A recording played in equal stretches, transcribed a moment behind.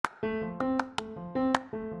In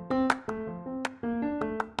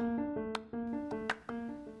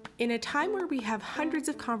a time where we have hundreds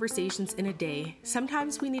of conversations in a day,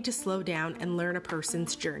 sometimes we need to slow down and learn a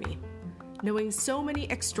person's journey. Knowing so many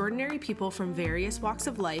extraordinary people from various walks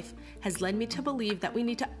of life has led me to believe that we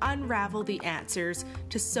need to unravel the answers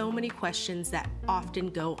to so many questions that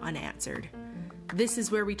often go unanswered. This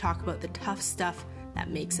is where we talk about the tough stuff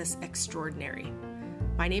that makes us extraordinary.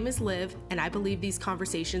 My name is Liv, and I believe these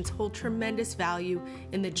conversations hold tremendous value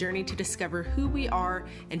in the journey to discover who we are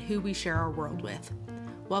and who we share our world with.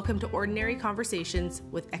 Welcome to Ordinary Conversations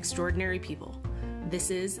with Extraordinary People.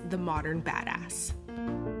 This is The Modern Badass.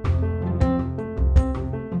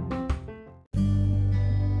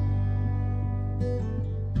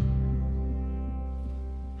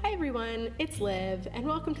 Hi everyone, it's Liv, and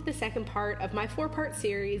welcome to the second part of my 4-part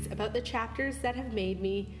series about the chapters that have made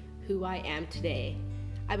me who I am today.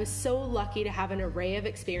 I was so lucky to have an array of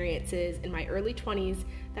experiences in my early 20s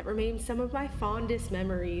that remain some of my fondest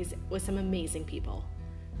memories with some amazing people.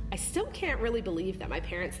 I still can't really believe that my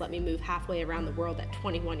parents let me move halfway around the world at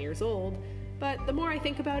 21 years old, but the more I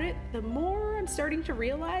think about it, the more I'm starting to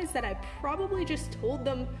realize that I probably just told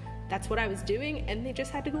them that's what I was doing and they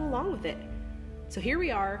just had to go along with it. So here we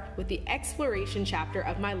are with the exploration chapter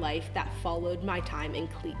of my life that followed my time in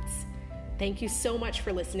cleats. Thank you so much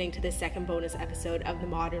for listening to this second bonus episode of the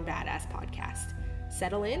Modern Badass podcast.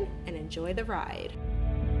 Settle in and enjoy the ride.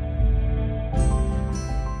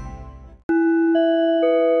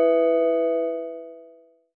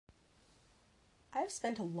 I've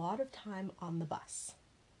spent a lot of time on the bus.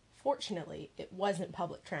 Fortunately, it wasn't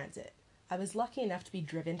public transit. I was lucky enough to be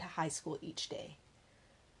driven to high school each day.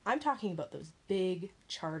 I'm talking about those big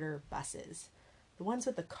charter buses. The ones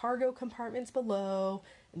with the cargo compartments below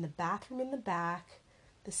and the bathroom in the back.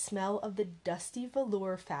 The smell of the dusty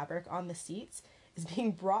velour fabric on the seats is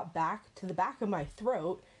being brought back to the back of my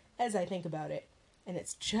throat as I think about it, and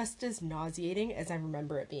it's just as nauseating as I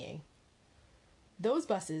remember it being. Those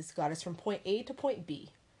buses got us from point A to point B,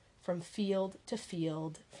 from field to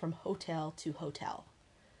field, from hotel to hotel.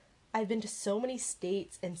 I've been to so many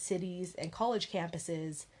states and cities and college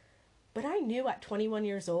campuses, but I knew at 21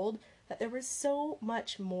 years old that there was so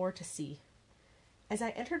much more to see. As I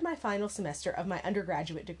entered my final semester of my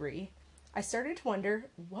undergraduate degree, I started to wonder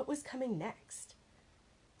what was coming next.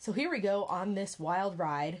 So here we go on this wild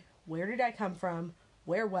ride. Where did I come from?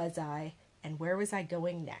 Where was I? And where was I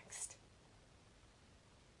going next?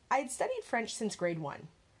 I had studied French since grade 1.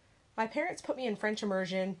 My parents put me in French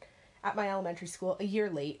immersion at my elementary school a year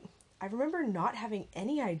late. I remember not having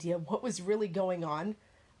any idea what was really going on,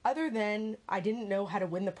 other than I didn't know how to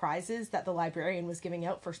win the prizes that the librarian was giving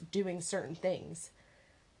out for doing certain things.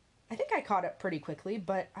 I think I caught up pretty quickly,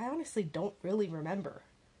 but I honestly don't really remember.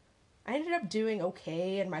 I ended up doing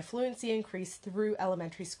okay, and my fluency increased through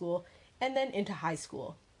elementary school and then into high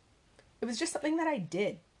school. It was just something that I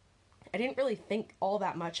did. I didn't really think all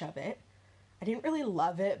that much of it. I didn't really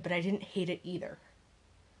love it, but I didn't hate it either.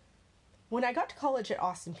 When I got to college at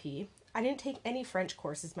Austin P, I didn't take any French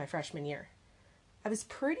courses my freshman year. I was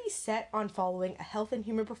pretty set on following a health and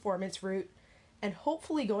human performance route and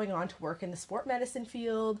hopefully going on to work in the sport medicine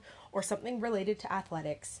field or something related to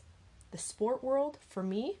athletics. The sport world, for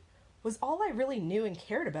me, was all I really knew and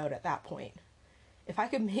cared about at that point. If I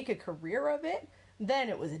could make a career of it, then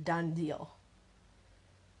it was a done deal.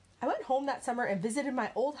 I went home that summer and visited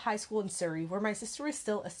my old high school in Surrey, where my sister was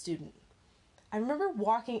still a student. I remember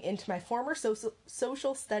walking into my former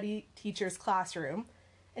social study teacher's classroom,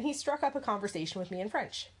 and he struck up a conversation with me in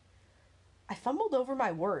French. I fumbled over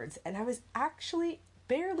my words, and I was actually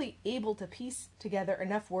barely able to piece together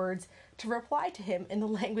enough words to reply to him in the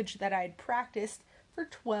language that I had practiced for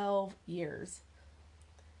 12 years.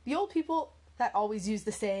 The old people that always use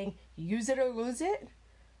the saying, use it or lose it,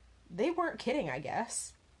 they weren't kidding, I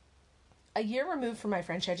guess. A year removed from my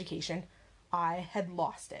French education, I had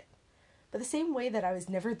lost it. But the same way that I was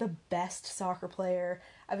never the best soccer player,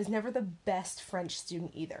 I was never the best French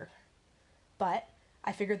student either. But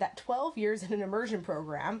I figured that 12 years in an immersion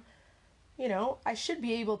program, I should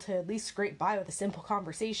be able to at least scrape by with a simple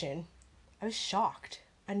conversation. I was shocked,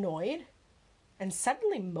 annoyed, and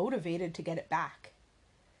suddenly motivated to get it back.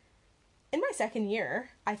 In my second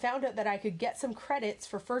year, I found out that I could get some credits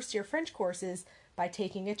for first-year French courses by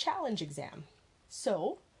taking a challenge exam.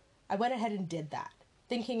 So, I went ahead and did that,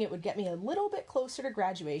 thinking it would get me a little bit closer to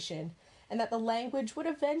graduation and that the language would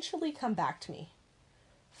eventually come back to me.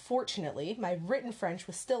 Fortunately, my written French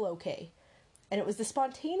was still okay, and it was the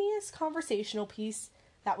spontaneous conversational piece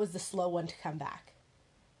that was the slow one to come back.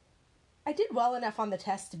 I did well enough on the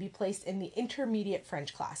test to be placed in the intermediate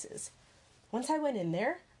French classes. Once I went in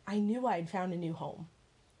there, I knew I'd found a new home.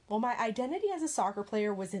 While my identity as a soccer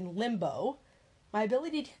player was in limbo, my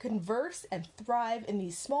ability to converse and thrive in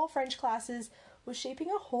these small French classes was shaping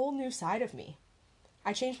a whole new side of me.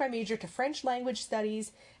 I changed my major to French language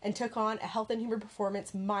studies and took on a health and human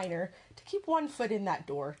performance minor to keep one foot in that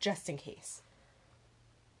door, just in case.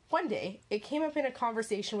 One day, it came up in a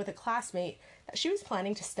conversation with a classmate that she was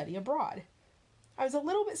planning to study abroad. I was a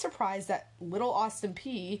little bit surprised that little Austin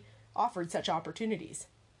P offered such opportunities.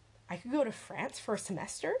 I could go to France for a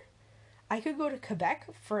semester? I could go to Quebec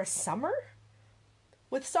for a summer?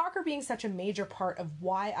 With soccer being such a major part of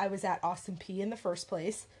why I was at Austin P in the first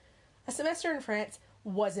place, a semester in France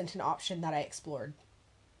wasn't an option that I explored.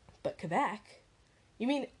 But Quebec? You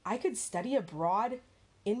mean I could study abroad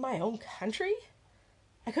in my own country?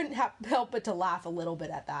 I couldn't help but to laugh a little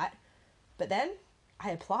bit at that. But then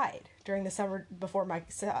I applied during the summer before my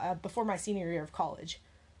senior year of college.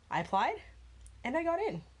 I applied and I got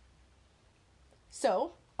in.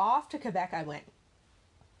 So off to Quebec I went.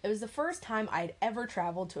 It was the first time I'd ever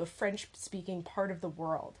traveled to a French-speaking part of the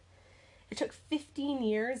world. It took 15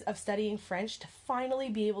 years of studying French to finally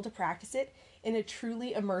be able to practice it in a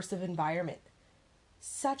truly immersive environment.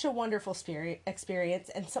 Such a wonderful experience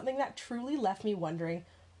and something that truly left me wondering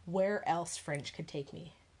where else French could take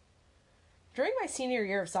me. During my senior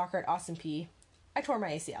year of soccer at Austin P, I tore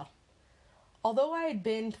my ACL. Although I had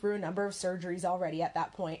been through a number of surgeries already at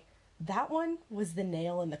that point, that one was the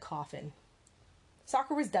nail in the coffin.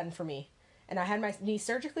 Soccer was done for me, and I had my knee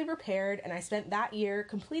surgically repaired, and I spent that year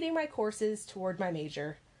completing my courses toward my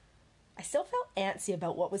major. I still felt antsy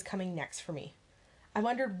about what was coming next for me. I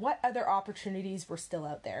wondered what other opportunities were still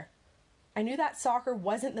out there. I knew that soccer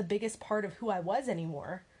wasn't the biggest part of who I was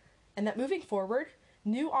anymore, and that moving forward,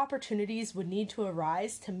 new opportunities would need to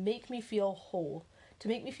arise to make me feel whole, to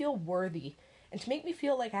make me feel worthy, and to make me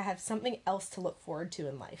feel like I have something else to look forward to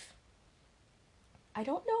in life. I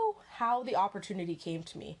don't know how the opportunity came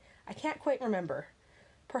to me. I can't quite remember.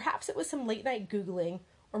 Perhaps it was some late night Googling,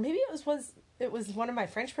 or maybe it was one of my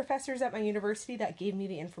French professors at my university that gave me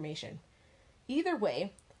the information. Either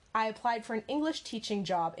way, I applied for an English teaching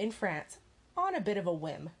job in France on a bit of a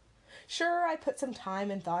whim. Sure, I put some time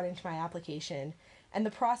and thought into my application, and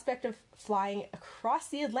the prospect of flying across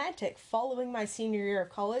the Atlantic following my senior year of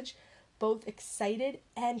college both excited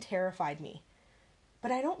and terrified me.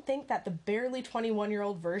 But I don't think that the barely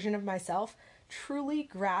 21-year-old version of myself truly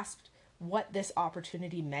grasped what this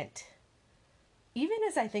opportunity meant. Even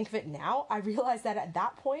as I think of it now, I realize that at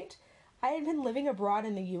that point, I had been living abroad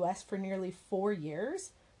in the US for nearly 4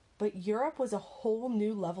 years, but Europe was a whole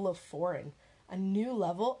new level of foreign, a new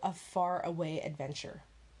level of far away adventure.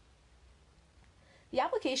 The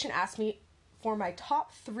application asked me for my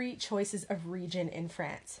top 3 choices of region in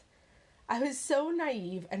France. I was so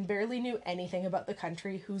naive and barely knew anything about the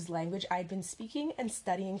country whose language I'd been speaking and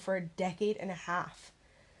studying for a decade and a half.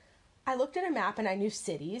 I looked at a map and I knew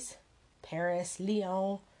cities: Paris,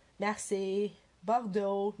 Lyon, Marseille,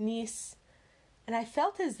 Bordeaux, Nice, and I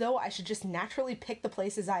felt as though I should just naturally pick the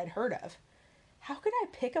places I had heard of. How could I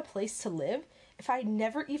pick a place to live if I'd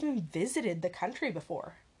never even visited the country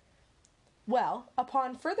before? Well,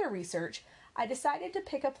 upon further research, I decided to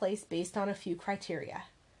pick a place based on a few criteria.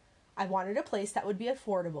 I wanted a place that would be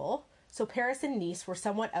affordable, so Paris and Nice were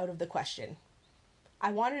somewhat out of the question.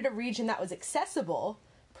 I wanted a region that was accessible,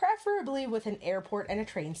 preferably with an airport and a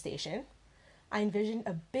train station. I envisioned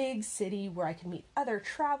a big city where I could meet other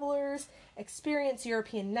travelers, experience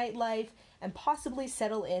European nightlife, and possibly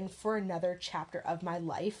settle in for another chapter of my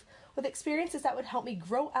life with experiences that would help me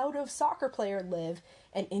grow out of soccer player live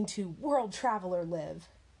and into world traveler live.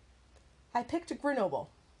 I picked Grenoble.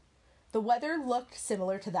 The weather looked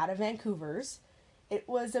similar to that of Vancouver's. It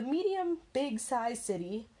was a medium, big-sized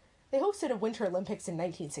city. They hosted a Winter Olympics in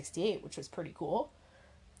 1968, which was pretty cool.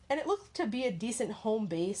 And it looked to be a decent home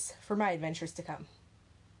base for my adventures to come.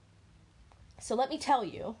 So let me tell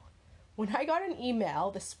you, when I got an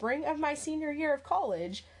email the spring of my senior year of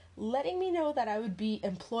college letting me know that I would be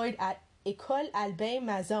employed at École Albin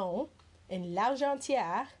Mazon in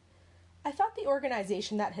L'Argentière, I thought the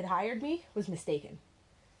organization that had hired me was mistaken.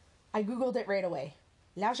 I Googled it right away.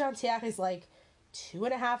 L'Argentière is like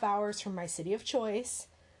 2.5 hours from my city of choice.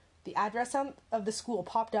 The address of the school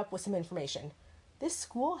popped up with some information. This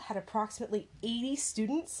school had approximately 80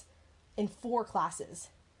 students in 4 classes.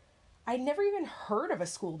 I'd never even heard of a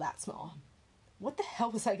school that small. What the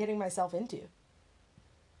hell was I getting myself into?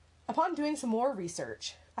 Upon doing some more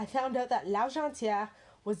research, I found out that L'Argentière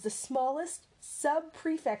was the smallest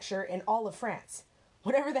sub-prefecture in all of France,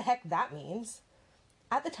 whatever the heck that means.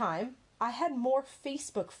 At the time, I had more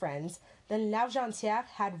Facebook friends than L'Argentière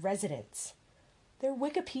had residents. Their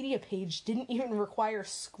Wikipedia page didn't even require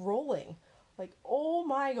scrolling. Like, oh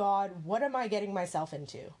my God, what am I getting myself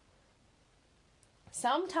into?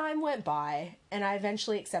 Some time went by, and I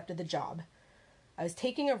eventually accepted the job. I was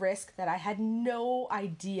taking a risk that I had no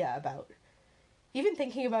idea about. Even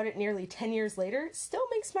thinking about it nearly 10 years later still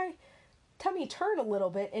makes my tummy turn a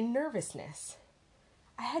little bit in nervousness.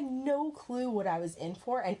 I had no clue what I was in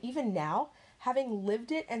for, and even now, having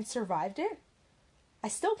lived it and survived it, I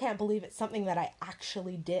still can't believe it's something that I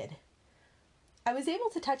actually did. I was able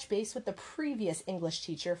to touch base with the previous English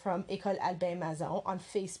teacher from École Albin Mazon on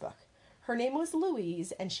Facebook. Her name was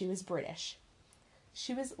Louise, and she was British.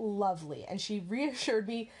 She was lovely, and she reassured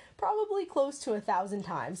me probably close to 1,000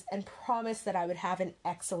 times and promised that I would have an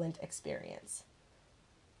excellent experience.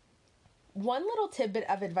 One little tidbit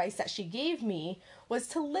of advice that she gave me was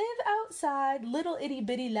to live outside little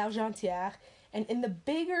itty-bitty L'Argentière and in the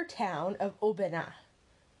bigger town of Aubenas.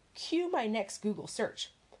 Cue my next Google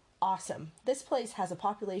search. Awesome. This place has a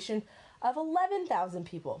population of 11,000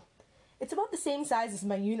 people. It's about the same size as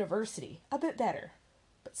my university, a bit better,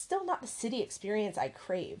 but still not the city experience I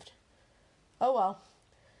craved. Oh well.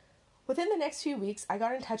 Within the next few weeks, I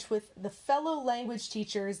got in touch with the fellow language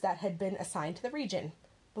teachers that had been assigned to the region.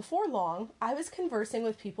 Before long, I was conversing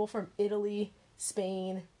with people from Italy,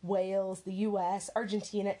 Spain, Wales, the US,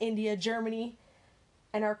 Argentina, India, Germany,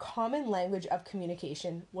 and our common language of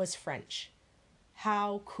communication was French.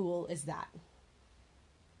 How cool is that?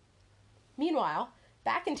 Meanwhile,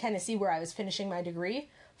 back in Tennessee where I was finishing my degree,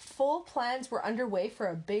 full plans were underway for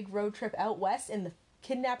a big road trip out west in the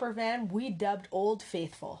kidnapper van we dubbed Old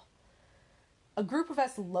Faithful. A group of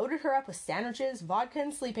us loaded her up with sandwiches, vodka,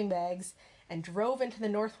 and sleeping bags, and drove into the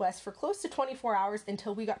Northwest for close to 24 hours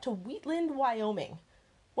until we got to Wheatland, Wyoming.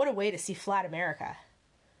 What a way to see flat America.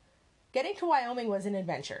 Getting to Wyoming was an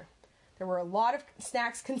adventure. There were a lot of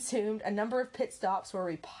snacks consumed, a number of pit stops where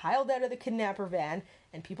we piled out of the kidnapper van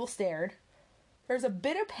and people stared. There was a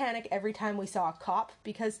bit of panic every time we saw a cop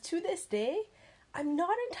because to this day, I'm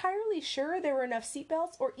not entirely sure there were enough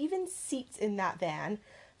seatbelts or even seats in that van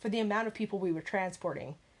for the amount of people we were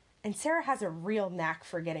transporting. And Sarah has a real knack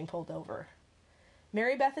for getting pulled over.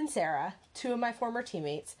 Mary Beth and Sarah, two of my former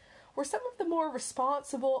teammates, were some of the more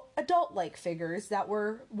responsible, adult-like figures that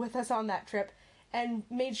were with us on that trip and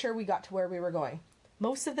made sure we got to where we were going.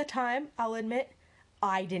 Most of the time, I'll admit,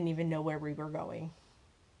 I didn't even know where we were going.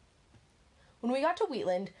 When we got to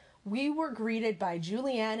Wheatland, we were greeted by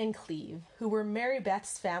Julianne and Cleve, who were Mary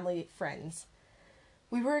Beth's family friends.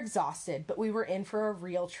 We were exhausted, but we were in for a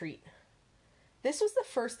real treat. This was the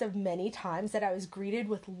first of many times that I was greeted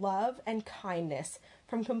with love and kindness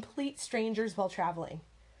from complete strangers while traveling.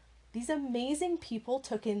 These amazing people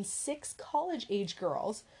took in 6 college-age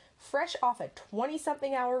girls, fresh off a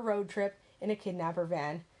 20-something hour road trip in a kidnapper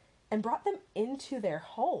van, and brought them into their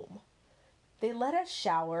home. They let us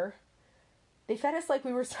shower, they fed us like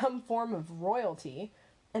we were some form of royalty,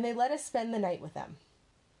 and they let us spend the night with them.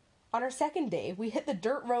 On our second day, we hit the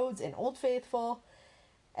dirt roads in Old Faithful,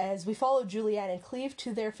 as we followed Julianne and Cleve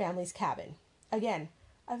to their family's cabin. Again,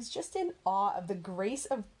 I was just in awe of the grace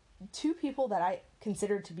of 2 people that I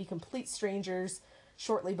considered to be complete strangers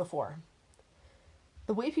shortly before.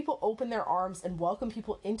 The way people open their arms and welcome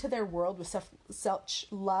people into their world with such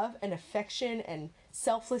love and affection and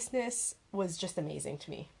selflessness was just amazing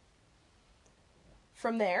to me.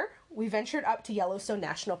 From there, we ventured up to Yellowstone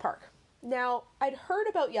National Park. Now, I'd heard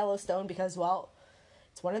about Yellowstone because, well,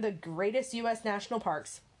 it's one of the greatest U.S. national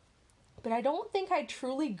parks, but I don't think I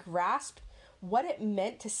truly grasped what it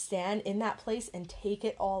meant to stand in that place and take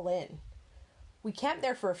it all in. We camped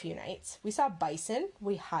there for a few nights. We saw bison,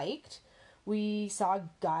 we hiked, we saw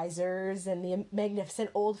geysers and the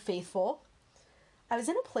magnificent Old Faithful. I was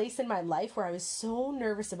in a place in my life where I was so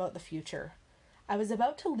nervous about the future. I was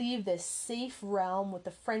about to leave this safe realm with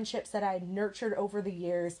the friendships that I had nurtured over the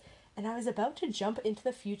years, and I was about to jump into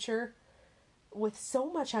the future with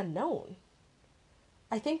so much unknown.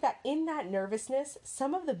 I think that in that nervousness,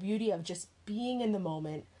 some of the beauty of just being in the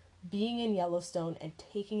moment, being in Yellowstone and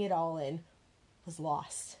taking it all in was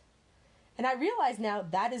lost. And I realize now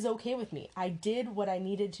that is okay with me. I did what I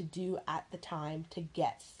needed to do at the time to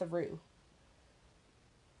get through.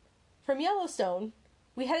 From Yellowstone,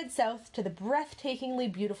 we headed south to the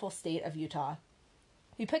breathtakingly beautiful state of Utah.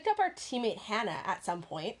 We picked up our teammate Hannah at some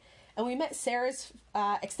point, and we met Sarah's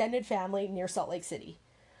extended family near Salt Lake City,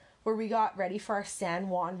 where we got ready for our San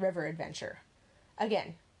Juan River adventure.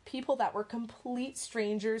 Again, people that were complete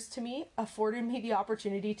strangers to me afforded me the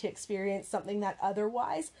opportunity to experience something that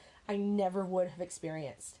otherwise I never would have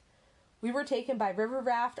experienced. We were taken by river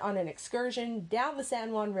raft on an excursion down the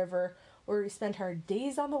San Juan River where we spent our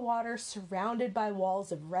days on the water surrounded by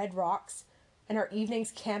walls of red rocks, and our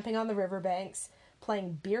evenings camping on the riverbanks,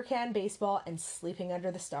 playing beer can baseball and sleeping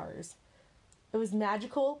under the stars. It was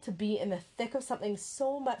magical to be in the thick of something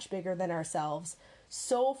so much bigger than ourselves,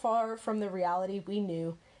 so far from the reality we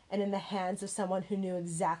knew, and in the hands of someone who knew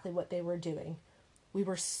exactly what they were doing. We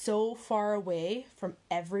were so far away from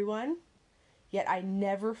everyone, yet I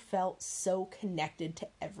never felt so connected to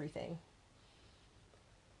everything.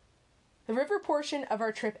 The river portion of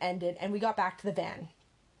our trip ended and we got back to the van.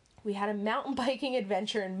 We had a mountain biking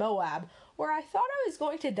adventure in Moab where I thought I was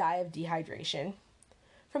going to die of dehydration.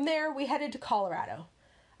 From there, we headed to Colorado,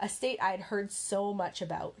 a state I'd heard so much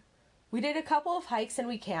about. We did a couple of hikes and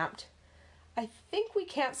we camped. I think we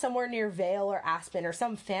camped somewhere near Vail or Aspen or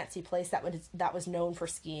some fancy place that was known for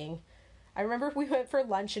skiing. I remember we went for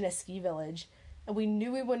lunch in a ski village, and we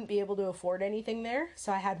knew we wouldn't be able to afford anything there,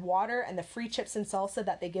 so I had water and the free chips and salsa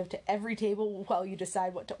that they give to every table while you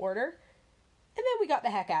decide what to order, and then we got the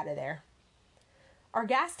heck out of there. Our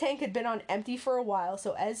gas tank had been on empty for a while,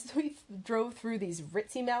 so as we drove through these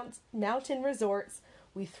ritzy mountain resorts,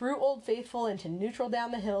 we threw Old Faithful into neutral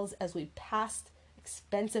down the hills as we passed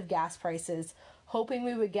expensive gas prices, hoping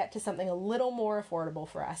we would get to something a little more affordable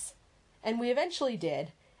for us. And we eventually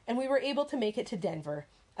did, and we were able to make it to Denver,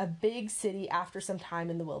 a big city after some time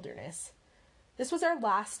in the wilderness. This was our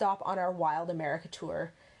last stop on our Wild America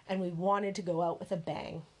tour, and we wanted to go out with a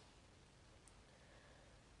bang.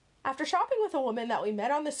 After shopping with a woman that we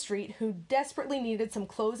met on the street who desperately needed some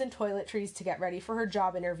clothes and toiletries to get ready for her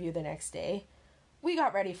job interview the next day, we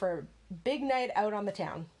got ready for a big night out on the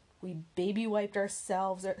town. We baby wiped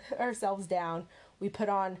ourselves down, we put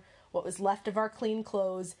on what was left of our clean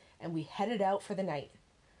clothes, and we headed out for the night.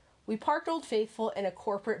 We parked Old Faithful in a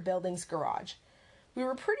corporate building's garage. We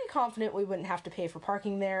were pretty confident we wouldn't have to pay for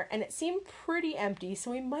parking there, and it seemed pretty empty,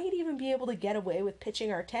 so we might even be able to get away with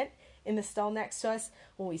pitching our tent in the stall next to us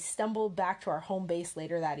when we stumbled back to our home base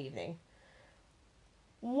later that evening.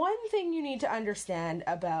 One thing you need to understand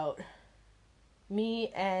about me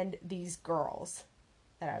and these girls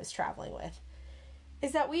that I was traveling with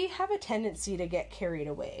is that we have a tendency to get carried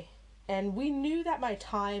away. And we knew that my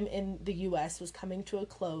time in the US was coming to a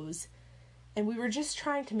close, and we were just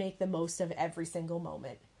trying to make the most of every single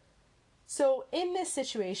moment. So in this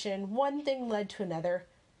situation, one thing led to another,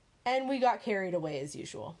 and we got carried away as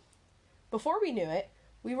usual. Before we knew it,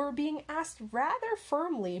 we were being asked rather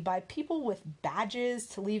firmly by people with badges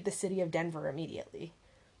to leave the city of Denver immediately.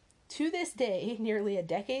 To this day, nearly a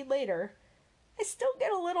decade later, I still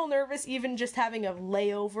get a little nervous even just having a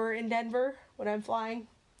layover in Denver when I'm flying.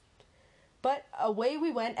 But away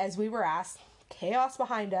we went as we were asked, chaos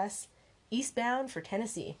behind us, eastbound for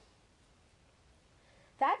Tennessee.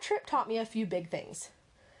 That trip taught me a few big things.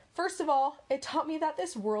 First of all, it taught me that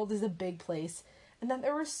this world is a big place and that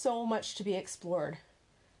there was so much to be explored.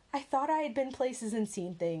 I thought I had been places and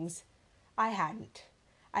seen things. I hadn't.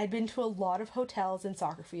 I had been to a lot of hotels and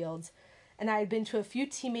soccer fields, and I had been to a few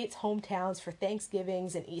teammates' hometowns for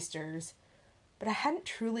Thanksgivings and Easters, but I hadn't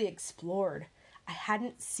truly explored. I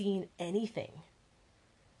hadn't seen anything.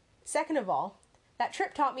 Second of all, that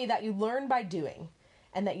trip taught me that you learn by doing,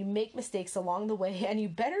 and that you make mistakes along the way, and you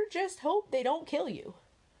better just hope they don't kill you.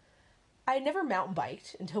 I had never mountain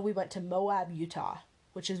biked until we went to Moab, Utah,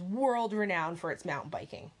 which is world renowned for its mountain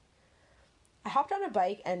biking. I hopped on a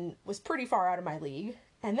bike and was pretty far out of my league,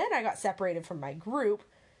 and then I got separated from my group,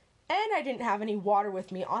 and I didn't have any water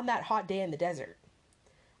with me on that hot day in the desert.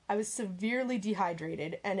 I was severely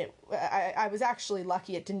dehydrated, and I was actually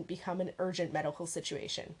lucky it didn't become an urgent medical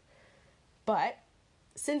situation. But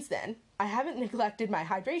since then, I haven't neglected my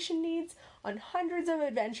hydration needs on hundreds of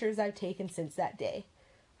adventures I've taken since that day.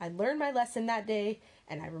 I learned my lesson that day,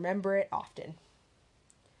 and I remember it often.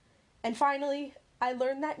 And finally, I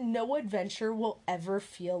learned that no adventure will ever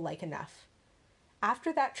feel like enough.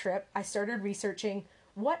 After that trip, I started researching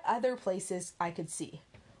what other places I could see.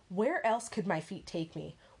 Where else could my feet take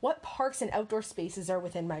me? What parks and outdoor spaces are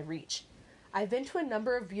within my reach? I've been to a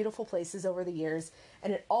number of beautiful places over the years,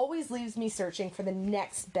 and it always leaves me searching for the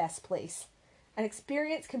next best place. An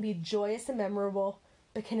experience can be joyous and memorable,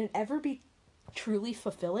 but can it ever be truly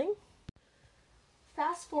fulfilling?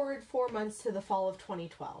 Fast forward 4 months to the fall of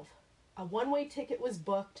 2012. A one-way ticket was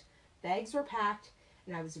booked, bags were packed,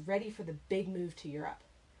 and I was ready for the big move to Europe.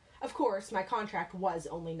 Of course, my contract was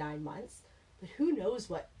only 9 months, but who knows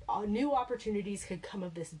what new opportunities could come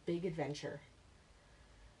of this big adventure.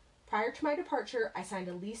 Prior to my departure, I signed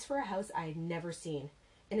a lease for a house I had never seen,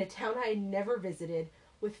 in a town I had never visited,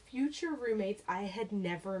 with future roommates I had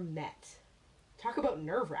never met. Talk about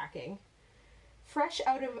nerve-wracking. Fresh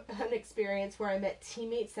out of an experience where I met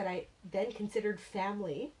teammates that I then considered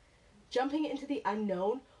family, jumping into the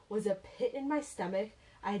unknown was a pit in my stomach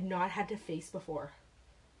I had not had to face before.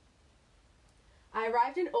 I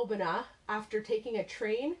arrived in Aubenas after taking a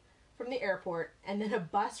train from the airport and then a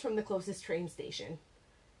bus from the closest train station.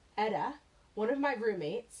 Etta, one of my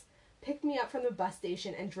roommates, picked me up from the bus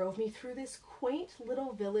station and drove me through this quaint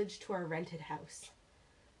little village to our rented house.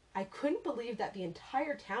 I couldn't believe that the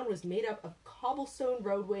entire town was made up of cobblestone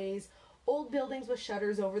roadways, old buildings with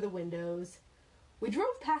shutters over the windows. We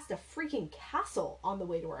drove past a freaking castle on the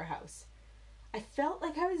way to our house. I felt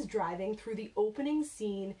like I was driving through the opening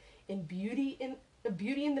scene in Beauty and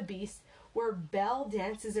the Beast, where Belle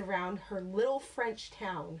dances around her little French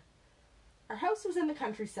town. Our house was in the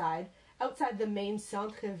countryside, outside the main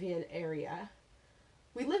centre-ville area.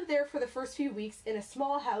 We lived there for the first few weeks in a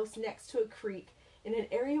small house next to a creek, in an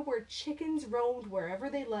area where chickens roamed wherever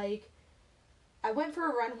they like. I went for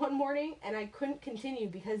a run one morning and I couldn't continue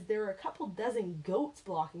because there were a couple dozen goats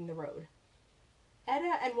blocking the road.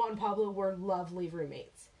 Etta and Juan Pablo were lovely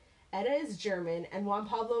roommates. Etta is German and Juan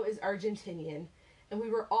Pablo is Argentinian, and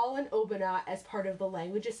we were all in Aubenas as part of the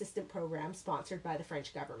language assistant program sponsored by the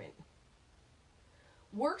French government.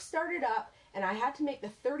 Work started up and I had to make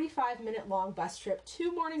the 35-minute long bus trip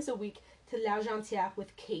 2 mornings a week to L'Argentière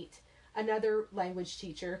with Kate, another language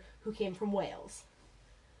teacher who came from Wales.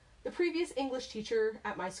 The previous English teacher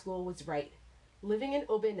at my school was right. Living in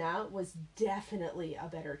Aubenas was definitely a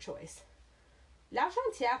better choice.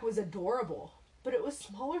 L'Argentière was adorable, but it was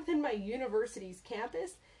smaller than my university's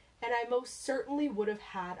campus, and I most certainly would have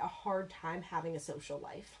had a hard time having a social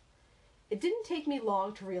life. It didn't take me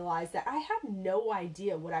long to realize that I had no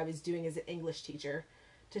idea what I was doing as an English teacher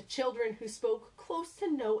to children who spoke close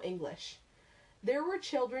to no English. There were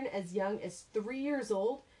children as young as 3 years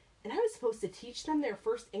old, and I was supposed to teach them their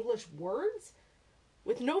first English words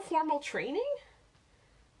with no formal training?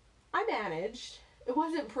 I managed. It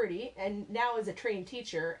wasn't pretty, and now as a trained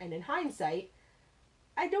teacher, and in hindsight,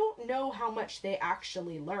 I don't know how much they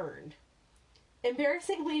actually learned.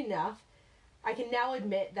 Embarrassingly enough, I can now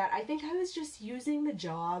admit that I think I was just using the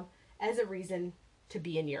job as a reason to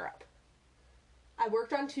be in Europe. I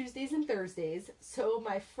worked on Tuesdays and Thursdays, so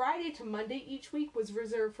my Friday to Monday each week was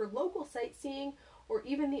reserved for local sightseeing or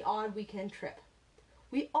even the odd weekend trip.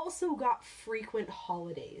 We also got frequent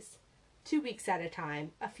holidays, 2 weeks at a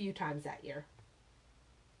time, a few times that year.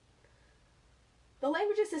 The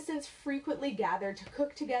language assistants frequently gathered to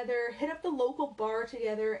cook together, hit up the local bar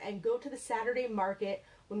together, and go to the Saturday market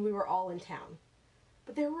when we were all in town.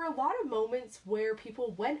 But there were a lot of moments where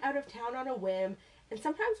people went out of town on a whim, and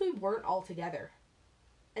sometimes we weren't all together.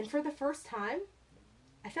 And for the first time,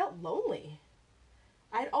 I felt lonely.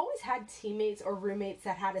 I had always had teammates or roommates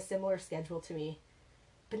that had a similar schedule to me,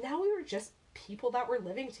 but now we were just people that were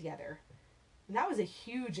living together. And that was a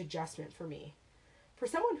huge adjustment for me. For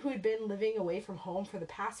someone who had been living away from home for the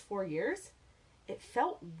past 4 years, it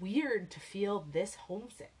felt weird to feel this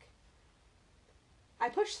homesick. I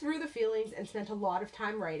pushed through the feelings and spent a lot of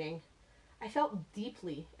time writing. I felt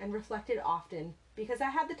deeply and reflected often because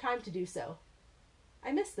I had the time to do so.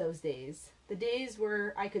 I miss those days, the days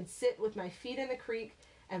where I could sit with my feet in the creek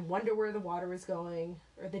and wonder where the water was going,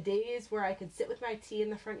 or the days where I could sit with my tea in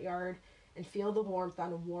the front yard and feel the warmth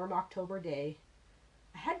on a warm October day.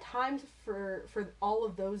 I had time for all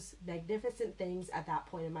of those magnificent things at that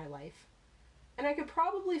point in my life. And I could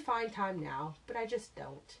probably find time now, but I just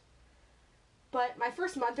don't. But my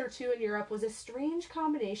first month or two in Europe was a strange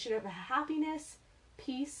combination of happiness,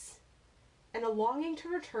 peace, and a longing to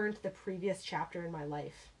return to the previous chapter in my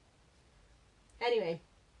life. Anyway,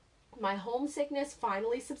 my homesickness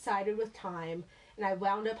finally subsided with time, and I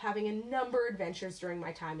wound up having a number of adventures during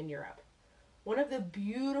my time in Europe. One of the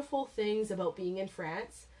beautiful things about being in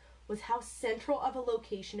France was how central of a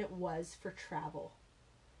location it was for travel.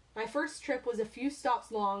 My first trip was a few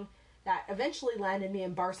stops long that eventually landed me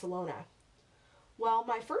in Barcelona. While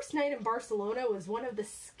my first night in Barcelona was one of the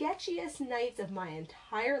sketchiest nights of my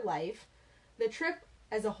entire life, the trip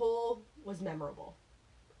as a whole was memorable.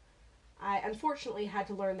 I unfortunately had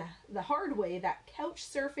to learn the hard way that couch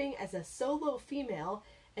surfing as a solo female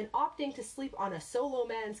and opting to sleep on a solo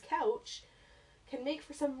man's couch can make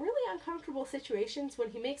for some really uncomfortable situations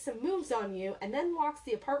when he makes some moves on you and then locks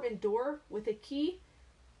the apartment door with a key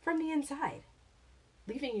from the inside,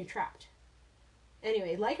 leaving you trapped.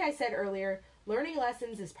 Anyway, like I said earlier, learning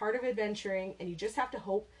lessons is part of adventuring, and you just have to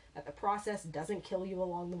hope that the process doesn't kill you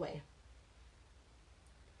along the way.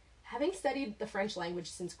 Having studied the French language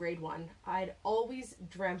since grade 1, I'd always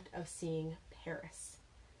dreamt of seeing Paris.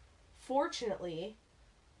 Fortunately,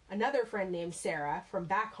 another friend named Sarah from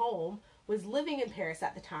back home was living in Paris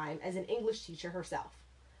at the time as an English teacher herself.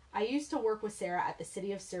 I used to work with Sarah at the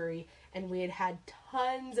City of Surrey, and we had had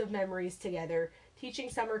tons of memories together, teaching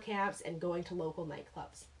summer camps and going to local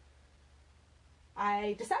nightclubs.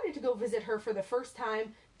 I decided to go visit her for the first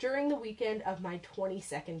time during the weekend of my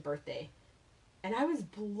 22nd birthday. And I was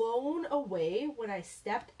blown away when I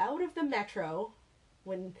stepped out of the metro,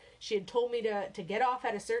 when she had told me to get off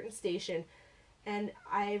at a certain station. And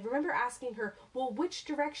I remember asking her, well, which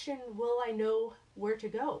direction will I know where to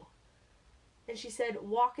go? And she said,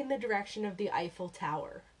 walk in the direction of the Eiffel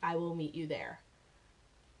Tower. I will meet you there.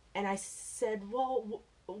 And I said, well,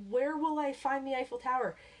 where will I find the Eiffel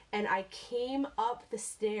Tower? And I came up the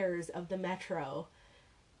stairs of the metro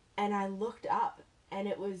and I looked up, and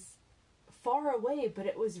it was far away, but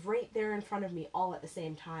it was right there in front of me all at the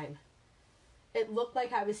same time. It looked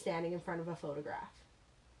like I was standing in front of a photograph.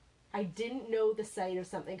 I didn't know the sight of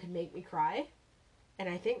something could make me cry, and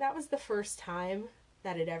I think that was the first time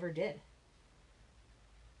that it ever did.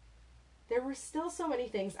 There were still so many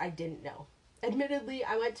things I didn't know. Admittedly,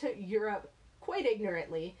 I went to Europe quite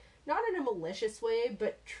ignorantly, not in a malicious way,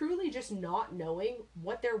 but truly just not knowing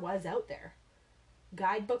what there was out there.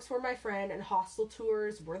 Guidebooks were my friend, and hostel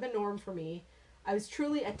tours were the norm for me. I was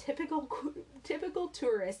truly a typical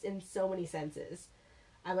tourist in so many senses.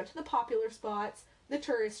 I went to the popular spots, the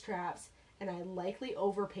tourist traps, and I likely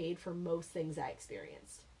overpaid for most things I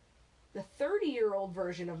experienced. The 30-year-old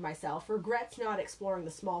version of myself regrets not exploring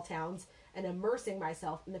the small towns and immersing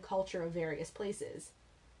myself in the culture of various places.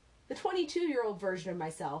 The 22-year-old version of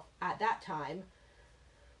myself, at that time,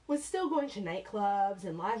 was still going to nightclubs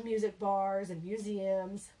and live music bars and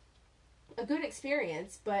museums. A good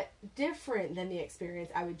experience, but different than the experience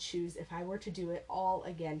I would choose if I were to do it all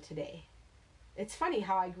again today. It's funny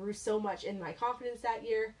how I grew so much in my confidence that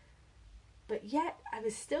year, but yet I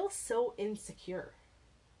was still so insecure.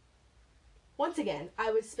 Once again,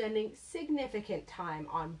 I was spending significant time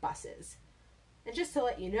on buses. And just to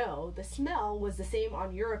let you know, the smell was the same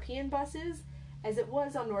on European buses as it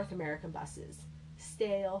was on North American buses.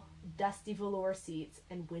 Stale, dusty velour seats,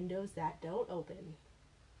 and windows that don't open.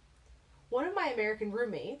 One of my American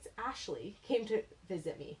roommates, Ashley, came to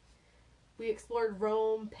visit me. We explored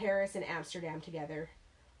Rome, Paris, and Amsterdam together.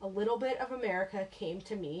 A little bit of America came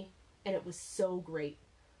to me, and it was so great.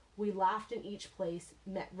 We laughed in each place,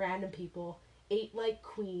 met random people, ate like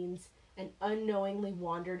queens, and unknowingly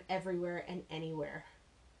wandered everywhere and anywhere.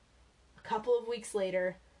 A couple of weeks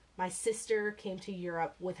later, my sister came to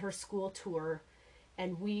Europe with her school tour,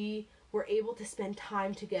 and we were able to spend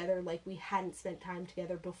time together like we hadn't spent time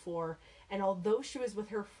together before. And although she was with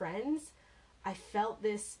her friends, I felt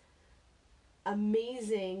this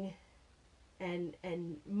amazing and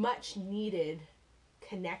much needed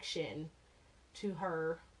connection to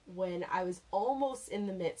her when I was almost in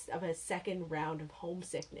the midst of a second round of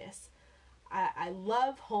homesickness. I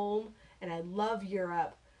love home and I love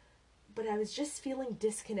Europe, but I was just feeling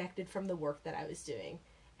disconnected from the work that I was doing.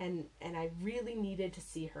 And I really needed to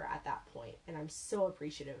see her at that point, and I'm so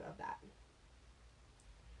appreciative of that.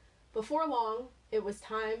 Before long, it was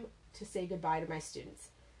time to say goodbye to my students.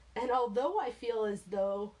 And although I feel as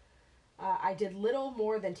though I did little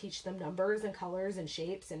more than teach them numbers and colors and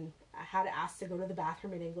shapes, and I had to ask to go to the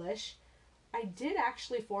bathroom in English, I did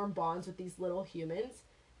actually form bonds with these little humans,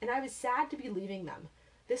 and I was sad to be leaving them.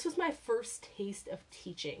 This was my first taste of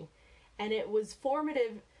teaching, and it was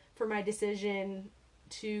formative for my decision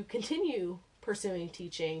to continue pursuing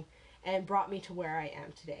teaching and brought me to where I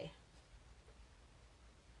am today.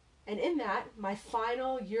 And in that, my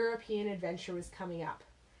final European adventure was coming up.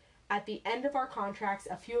 At the end of our contracts,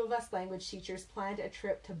 a few of us language teachers planned a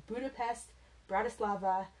trip to Budapest,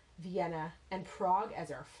 Bratislava, Vienna, and Prague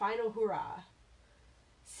as our final hurrah.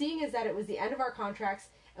 Seeing as that it was the end of our contracts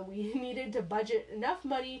and we needed to budget enough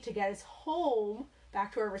money to get us home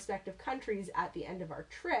back to our respective countries at the end of our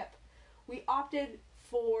trip, we opted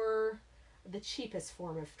for the cheapest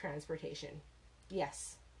form of transportation.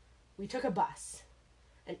 Yes, we took a bus.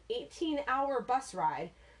 An 18-hour bus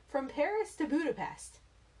ride from Paris to Budapest.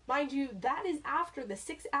 Mind you, that is after the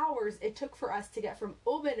 6 hours it took for us to get from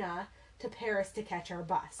Aubenas to Paris to catch our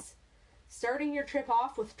bus. Starting your trip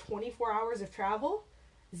off with 24 hours of travel?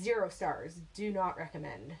 0 stars. Do not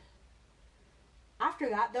recommend. After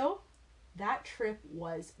that, though, that trip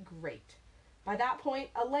was great. By that point,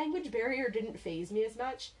 a language barrier didn't faze me as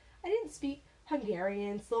much. I didn't speak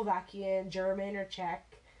Hungarian, Slovakian, German, or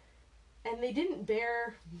Czech, and they didn't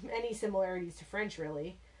bear any similarities to French,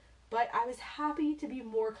 really. But I was happy to be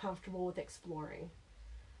more comfortable with exploring.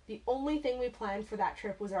 The only thing we planned for that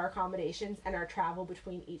trip was our accommodations and our travel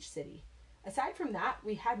between each city. Aside from that,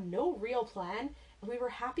 we had no real plan, we were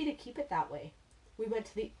happy to keep it that way. We went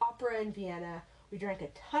to the opera in Vienna, we drank a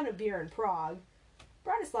ton of beer in Prague,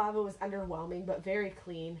 Bratislava was underwhelming but very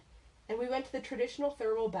clean, and we went to the traditional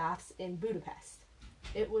thermal baths in Budapest.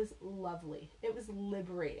 It was lovely. It was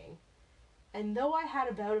liberating. And though I had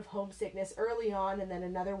a bout of homesickness early on and then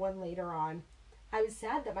another one later on, I was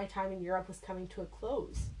sad that my time in Europe was coming to a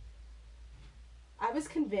close. I was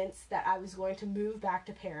convinced that I was going to move back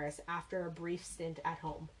to Paris after a brief stint at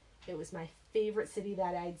home. It was my favorite city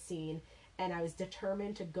that I'd seen, and I was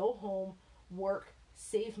determined to go home, work,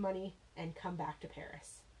 save money, and come back to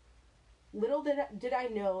Paris. Little did I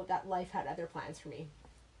know that life had other plans for me.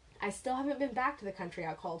 I still haven't been back to the country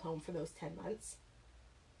I called home for those 10 months.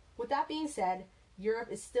 With that being said, Europe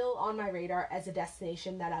is still on my radar as a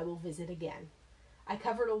destination that I will visit again. I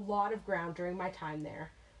covered a lot of ground during my time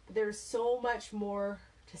there, but there is so much more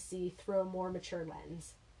to see through a more mature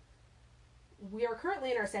lens. We are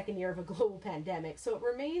currently in our second year of a global pandemic, so it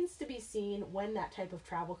remains to be seen when that type of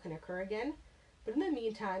travel can occur again. But in the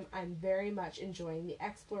meantime, I'm very much enjoying the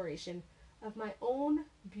exploration of my own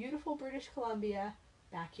beautiful British Columbia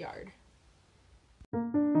backyard.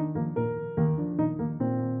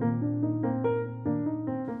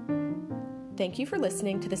 Thank you for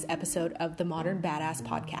listening to this episode of the Modern Badass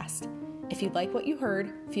Podcast. If you like what you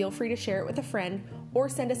heard, feel free to share it with a friend or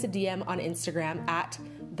send us a DM on Instagram at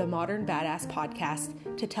the Modern Badass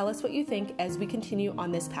Podcast to tell us what you think as we continue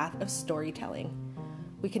on this path of storytelling.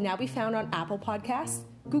 We can now be found on Apple Podcasts,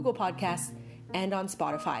 Google Podcasts, and on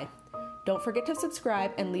Spotify. Don't forget to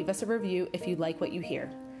subscribe and leave us a review if you like what you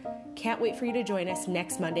hear. Can't wait for you to join us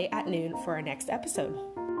next Monday at noon for our next episode.